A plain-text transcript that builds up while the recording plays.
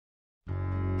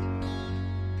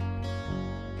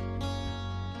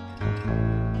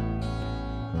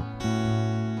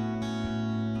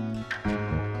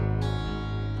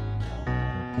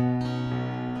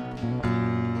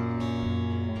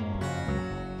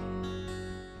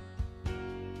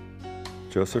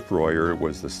Joseph Royer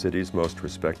was the city's most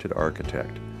respected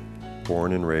architect,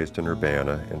 born and raised in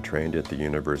Urbana and trained at the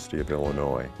University of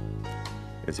Illinois.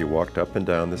 As he walked up and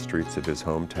down the streets of his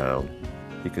hometown,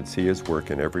 he could see his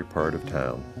work in every part of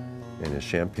town, and his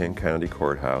Champaign County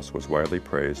courthouse was widely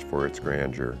praised for its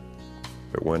grandeur.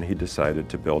 But when he decided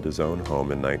to build his own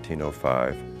home in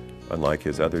 1905, unlike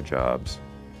his other jobs,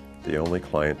 the only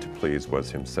client to please was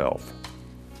himself.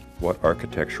 What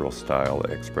architectural style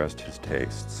expressed his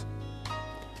tastes?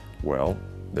 Well,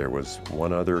 there was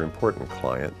one other important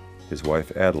client, his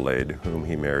wife Adelaide, whom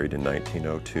he married in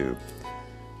 1902.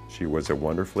 She was a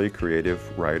wonderfully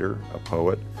creative writer, a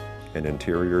poet, and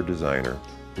interior designer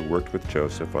who worked with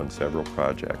Joseph on several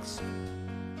projects.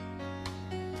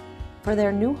 For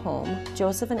their new home,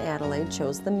 Joseph and Adelaide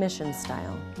chose the mission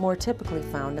style, more typically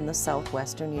found in the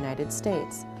southwestern United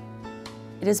States.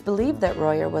 It is believed that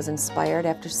Royer was inspired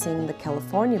after seeing the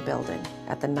California building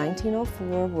at the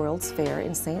 1904 World's Fair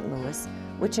in St. Louis,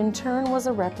 which in turn was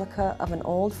a replica of an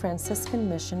old Franciscan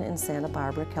mission in Santa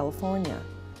Barbara, California.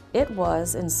 It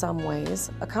was, in some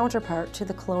ways, a counterpart to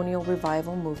the colonial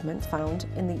revival movement found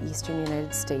in the eastern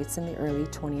United States in the early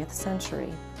 20th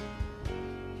century.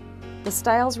 The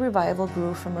style's revival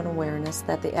grew from an awareness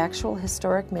that the actual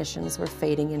historic missions were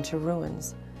fading into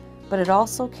ruins, but it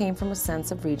also came from a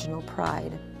sense of regional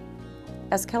pride.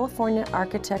 As California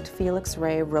architect Felix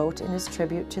Ray wrote in his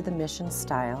tribute to the mission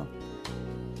style,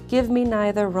 "Give me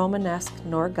neither Romanesque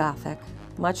nor Gothic,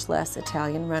 much less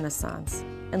Italian Renaissance,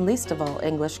 and least of all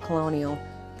English colonial.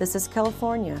 This is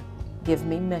California. Give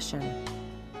me mission."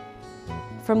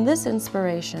 From this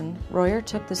inspiration, Royer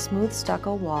took the smooth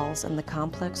stucco walls and the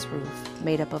complex roof,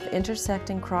 made up of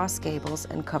intersecting cross gables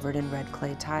and covered in red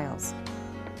clay tiles.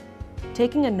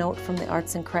 Taking a note from the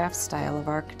arts and crafts style of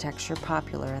architecture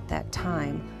popular at that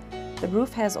time, the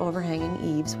roof has overhanging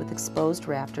eaves with exposed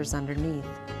rafters underneath.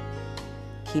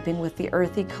 Keeping with the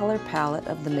earthy color palette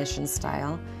of the mission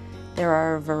style, there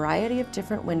are a variety of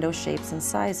different window shapes and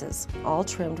sizes, all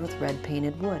trimmed with red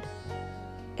painted wood.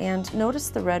 And notice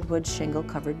the redwood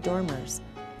shingle-covered dormers.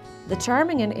 The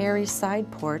charming and airy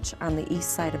side porch on the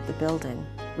east side of the building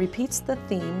repeats the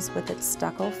themes with its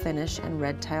stucco finish and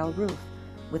red tile roof,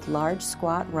 with large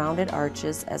squat rounded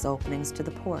arches as openings to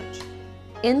the porch.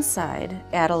 Inside,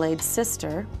 Adelaide's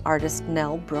sister, artist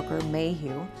Nell Brooker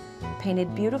Mayhew,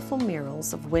 painted beautiful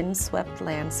murals of wind-swept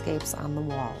landscapes on the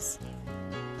walls.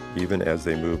 Even as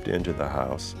they moved into the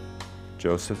house,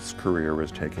 Joseph's career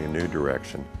was taking a new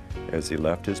direction as he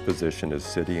left his position as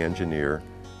city engineer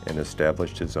and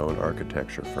established his own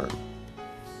architecture firm.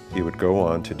 He would go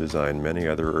on to design many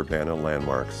other Urbana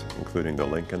landmarks, including the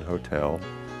Lincoln Hotel,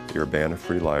 the Urbana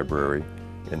Free Library,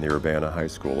 and the Urbana High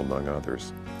School, among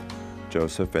others.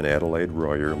 Joseph and Adelaide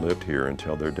Royer lived here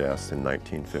until their deaths in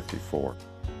 1954.